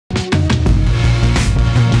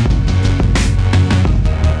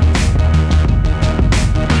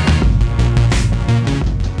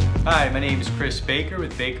Chris Baker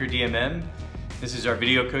with Baker DMM. This is our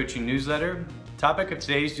video coaching newsletter. The topic of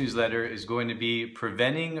today's newsletter is going to be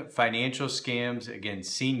preventing financial scams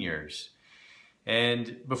against seniors.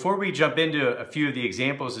 And before we jump into a few of the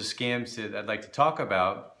examples of scams that I'd like to talk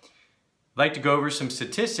about, I'd like to go over some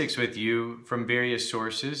statistics with you from various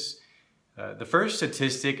sources. The first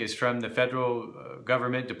statistic is from the federal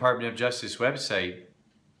government Department of Justice website.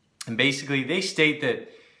 And basically they state that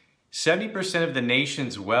 70% of the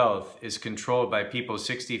nation's wealth is controlled by people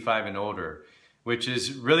 65 and older, which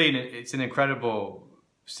is really, it's an incredible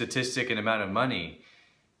statistic and amount of money.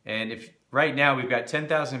 And if right now we've got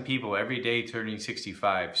 10,000 people every day turning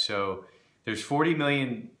 65. So there's 40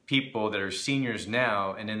 million people that are seniors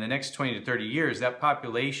now, and in the next 20 to 30 years, that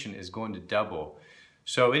population is going to double.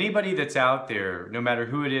 So anybody that's out there, no matter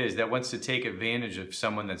who it is, that wants to take advantage of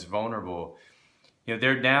someone that's vulnerable, you know,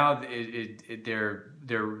 they're now,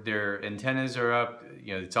 their antennas are up,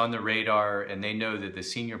 you know, it's on the radar, and they know that the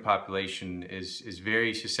senior population is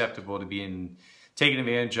very susceptible to being taken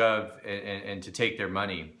advantage of and to take their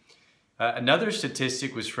money. Another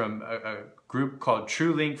statistic was from a group called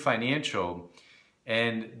TrueLink Financial,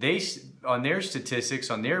 and they, on their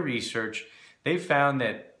statistics, on their research, they found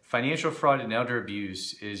that financial fraud and elder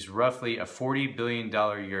abuse is roughly a $40 billion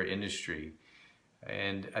a year industry.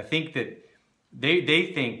 And I think that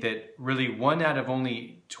they think that really 1 out of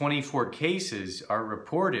only 24 cases are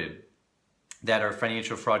reported that are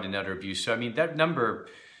financial fraud and elder abuse. So I mean, that number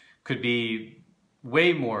could be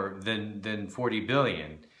way more than 40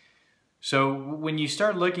 billion. So when you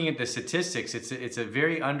start looking at the statistics, it's a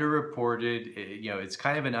very underreported, you know, it's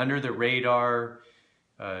kind of an under the radar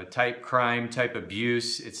type crime, type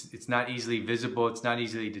abuse. It's not easily visible, it's not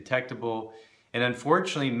easily detectable. And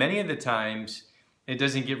unfortunately, many of the times, it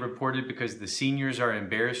doesn't get reported because the seniors are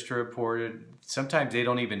embarrassed to report it. Sometimes they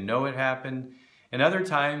don't even know it happened. And other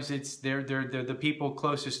times they're the people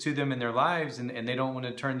closest to them in their lives, and they don't want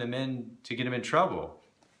to turn them in to get them in trouble.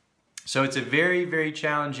 So it's a very, very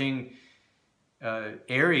challenging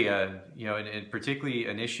area, you know, and particularly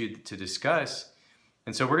an issue to discuss.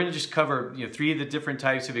 And so we're going to just cover, you know, 3 of the different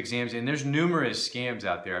types of exams. And there's numerous scams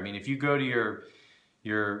out there. I mean, if you go to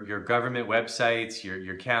your government websites,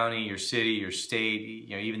 your county, your city, your state,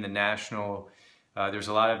 you know, even the national, there's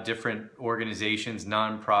a lot of different organizations,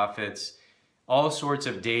 nonprofits, all sorts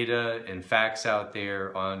of data and facts out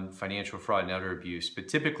there on financial fraud and elder abuse. But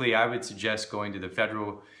typically I would suggest going to the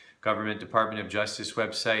federal government Department of Justice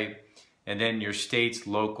website, and then your state's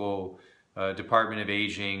local Department of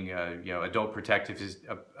Aging, you know, Adult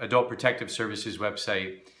Protective Services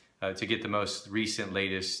website, to get the most recent,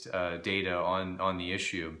 latest data on the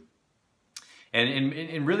issue.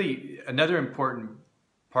 And really, another important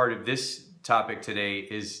part of this topic today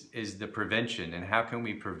is the prevention, and how can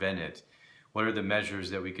we prevent it? What are the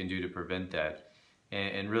measures that we can do to prevent that?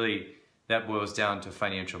 And really, that boils down to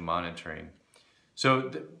financial monitoring.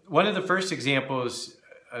 So one of the first examples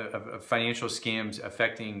of financial scams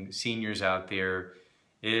affecting seniors out there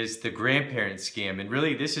is the grandparent scam. And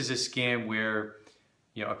really, this is a scam where,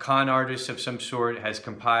 you know, a con artist of some sort has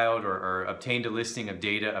compiled or obtained a listing of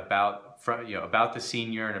data about, you know, about the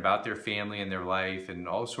senior and about their family and their life, and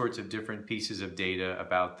all sorts of different pieces of data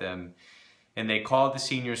about them. And they call the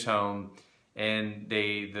senior's home, and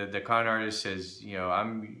the con artist says, you know,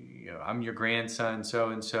 I'm your grandson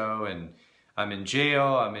so-and-so, and I'm in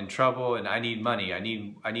jail, I'm in trouble, and I need money. I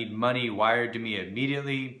need money wired to me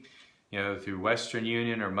immediately, you know, through Western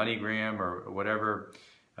Union or MoneyGram or whatever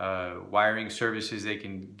wiring services they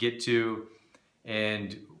can get to,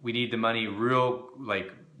 and we need the money real,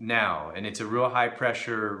 like, now. And it's a real high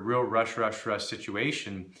pressure, real rush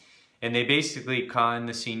situation. And they basically con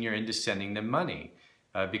the senior into sending them money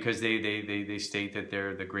because they state that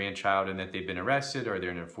they're the grandchild and that they've been arrested, or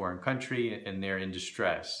they're in a foreign country and they're in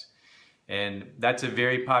distress. And that's a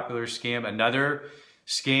very popular scam. Another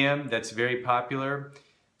scam that's very popular,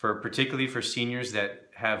 particularly for seniors that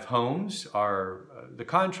have homes, are the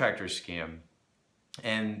contractor scam.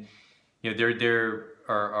 And you know, there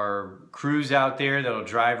are crews out there that'll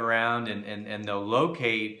drive around and they'll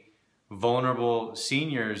locate vulnerable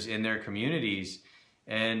seniors in their communities.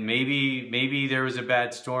 And maybe there was a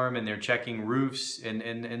bad storm and they're checking roofs in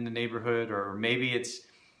the neighborhood, or maybe it's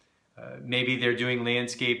maybe they're doing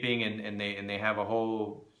landscaping and they have a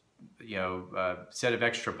whole, you know, set of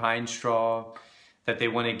extra pine straw that they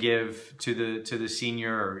want to give to the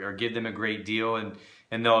senior, or give them a great deal,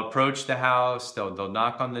 and they'll approach the house, they'll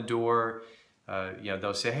knock on the door, you know,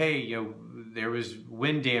 they'll say, hey, you know, there was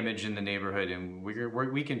wind damage in the neighborhood, and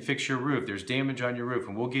we can fix your roof. There's damage on your roof,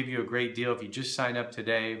 and we'll give you a great deal if you just sign up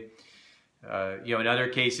today. You know, in other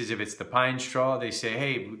cases, if it's the pine straw, they say,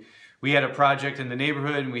 hey, we had a project in the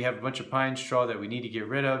neighborhood and we have a bunch of pine straw that we need to get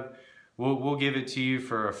rid of. We'll give it to you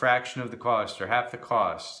for a fraction of the cost or half the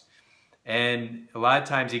cost. And a lot of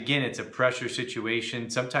times, again, it's a pressure situation.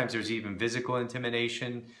 Sometimes there's even physical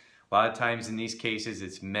intimidation. A lot of times in these cases,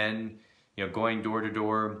 it's men, going door to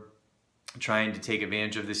door, trying to take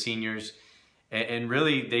advantage of the seniors. And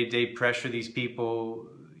really, they pressure these people,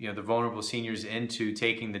 the vulnerable seniors, into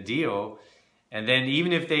taking the deal. And then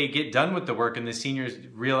even if they get done with the work and the seniors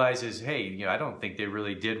realizes, hey, I don't think they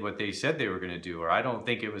really did what they said they were going to do, or I don't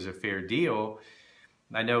think it was a fair deal.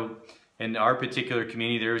 I know in our particular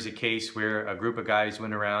community, there was a case where a group of guys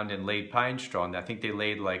went around and laid pine straw, and I think they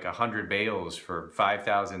laid like 100 bales for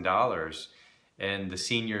 $5,000. And the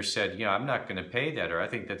senior said, I'm not going to pay that, or I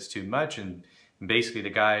think that's too much. And basically the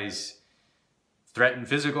guys threatened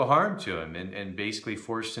physical harm to him and basically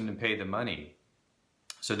forced him to pay the money.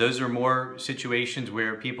 So those are more situations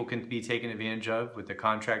where people can be taken advantage of with the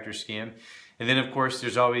contractor scam. And then of course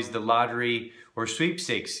there's always the lottery or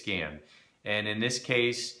sweepstakes scam. And in this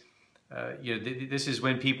case, this is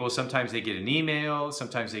when people, sometimes they get an email,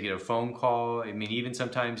 sometimes they get a phone call. I mean, even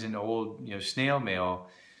sometimes in old snail mail,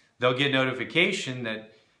 they'll get notification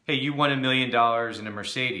that, hey, you won $1 million in a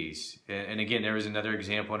Mercedes. And again, there was another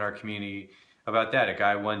example in our community about that. A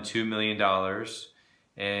guy won $2 million.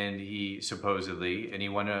 And he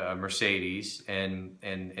won a Mercedes, and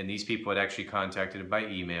these people had actually contacted him by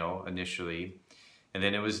email initially, and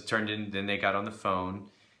then it was turned in, then they got on the phone,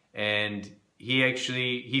 and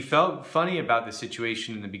he felt funny about the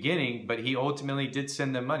situation in the beginning, but he ultimately did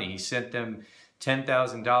send them money. He sent them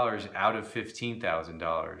 $10,000 out of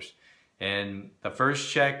 $15,000. And the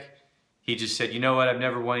first check, he just said, you know what, I've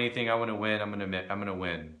never won anything, I want to win, I'm gonna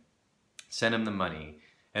win. Send him the money.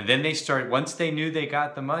 And then they started, once they knew they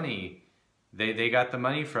got the money, they got the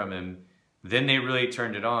money from him, then they really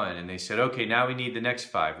turned it on and they said, okay, now we need the next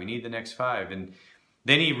 5, we need the next 5. And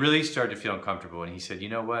then he really started to feel uncomfortable and he said, you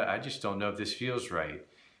know what, I just don't know if this feels right.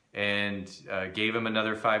 And gave him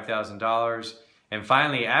another $5,000. And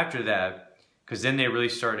finally after that, because then they really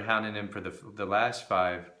started hounding him for the last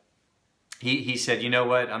 5, he said, you know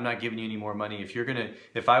what, I'm not giving you any more money.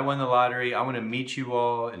 If I won the lottery, I want to meet you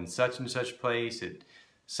all in such and such place at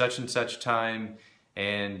such and such time,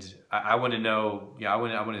 and I want to know, I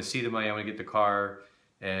want to see the money, I want to get the car,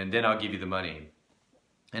 and then I'll give you the money.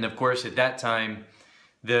 And of course, at that time,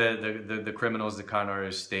 the criminals, the con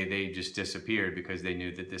artists, they just disappeared because they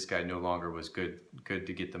knew that this guy no longer was good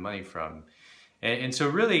to get the money from. And so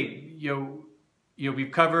really,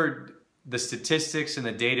 we've covered the statistics and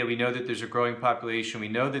the data. We know that there's a growing population. We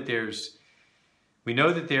know that there's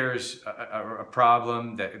a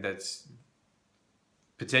problem that's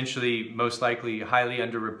potentially, most likely, highly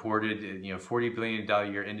underreported. $40 billion a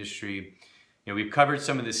year industry. We've covered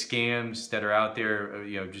some of the scams that are out there.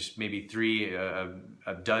 Just maybe 3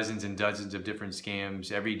 of dozens and dozens of different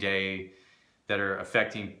scams every day that are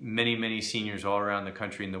affecting many seniors all around the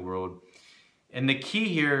country and the world. And the key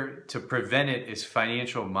here to prevent it is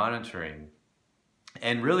financial monitoring.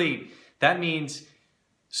 And really, that means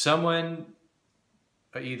someone,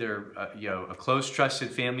 either a close trusted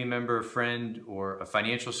family member, friend, or a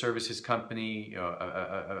financial services company,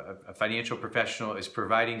 a financial professional is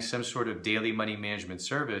providing some sort of daily money management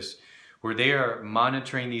service where they are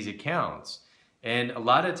monitoring these accounts. And a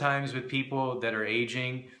lot of times with people that are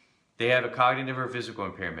aging, they have a cognitive or physical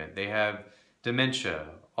impairment. They have dementia,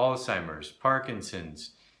 Alzheimer's,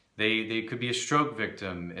 Parkinson's. They could be a stroke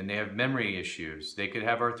victim and they have memory issues. They could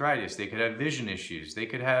have arthritis. They could have vision issues. They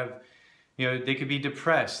could have, they could be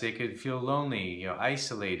depressed. They could feel lonely,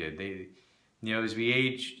 isolated. As we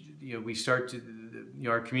age, we start to,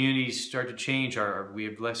 our communities start to change. We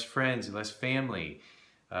have less friends, less family,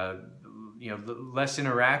 less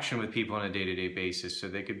interaction with people on a day-to-day basis, so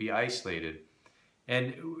they could be isolated.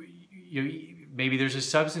 And maybe there's a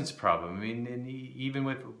substance problem. I mean, and even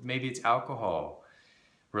with, maybe it's alcohol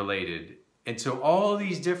related. And so all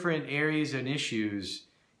these different areas and issues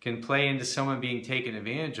can play into someone being taken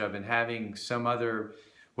advantage of and having some other,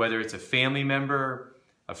 whether it's a family member,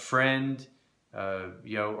 a friend,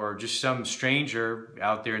 or just some stranger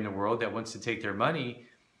out there in the world that wants to take their money.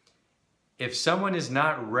 If someone is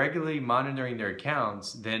not regularly monitoring their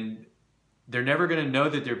accounts, then they're never going to know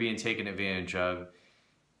that they're being taken advantage of.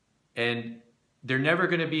 And they're never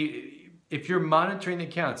going to be, if you're monitoring the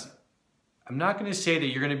accounts, I'm not going to say that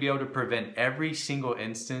you're going to be able to prevent every single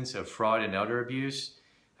instance of fraud and elder abuse.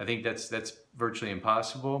 I think that's virtually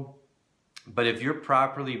impossible. But if you're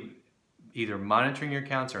properly either monitoring your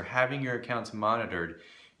accounts or having your accounts monitored,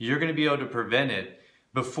 you're going to be able to prevent it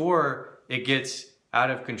before it gets out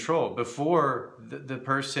of control before the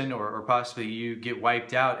person or possibly you get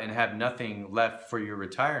wiped out and have nothing left for your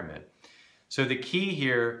retirement. So the key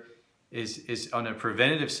here is on a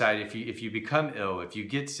preventative side. If you become ill, if you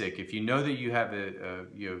get sick, if you know that you have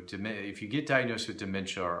if you get diagnosed with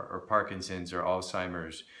dementia or Parkinson's or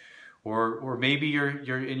Alzheimer's, or maybe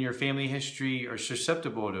you're in your family history are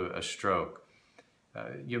susceptible to a stroke.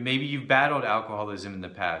 Maybe you've battled alcoholism in the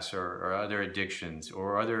past or other addictions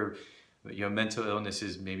or other mental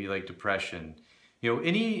illnesses, maybe like depression.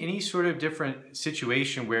 Any sort of different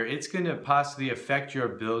situation where it's going to possibly affect your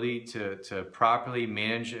ability to properly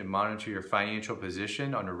manage and monitor your financial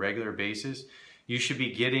position on a regular basis, you should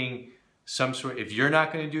be getting some sort. If you're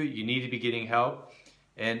not going to do it, you need to be getting help.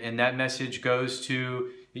 And that message goes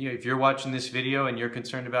to, if you're watching this video and you're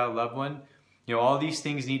concerned about a loved one, all these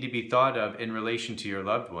things need to be thought of in relation to your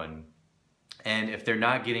loved one. And if they're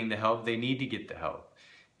not getting the help, they need to get the help.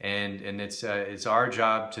 And it's our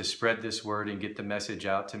job to spread this word and get the message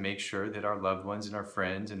out to make sure that our loved ones and our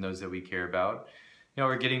friends and those that we care about,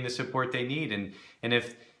 are getting the support they need. And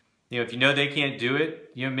if they can't do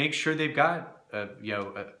it, make sure they've got a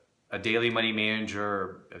daily money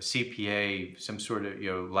manager, a CPA, some sort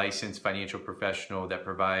of licensed financial professional that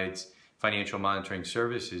provides financial monitoring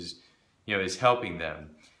services, is helping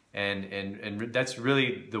them. And that's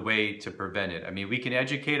really the way to prevent it. I mean, we can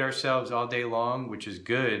educate ourselves all day long, which is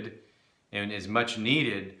good and is much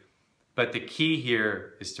needed, but the key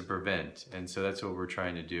here is to prevent. And so that's what we're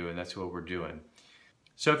trying to do, and that's what we're doing.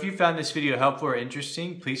 So if you found this video helpful or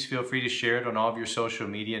interesting, please feel free to share it on all of your social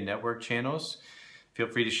media network channels. Feel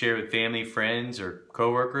free to share with family, friends, or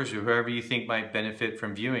coworkers, or whoever you think might benefit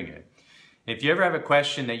from viewing it. And if you ever have a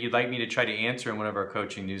question that you'd like me to try to answer in one of our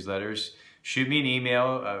coaching newsletters, shoot me an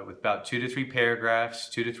email with about 2 to 3 paragraphs,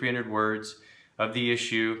 200 to 300 words of the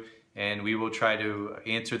issue, and we will try to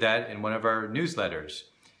answer that in one of our newsletters.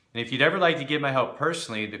 And if you'd ever like to get my help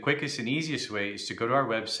personally, the quickest and easiest way is to go to our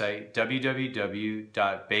website,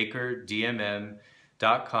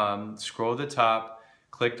 www.bakerdmm.com, scroll to the top,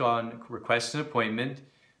 click on Request an Appointment,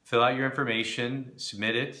 fill out your information,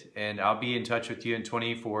 submit it, and I'll be in touch with you in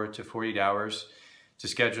 24 to 48 hours to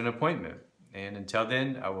schedule an appointment. And until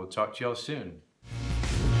then, I will talk to y'all soon.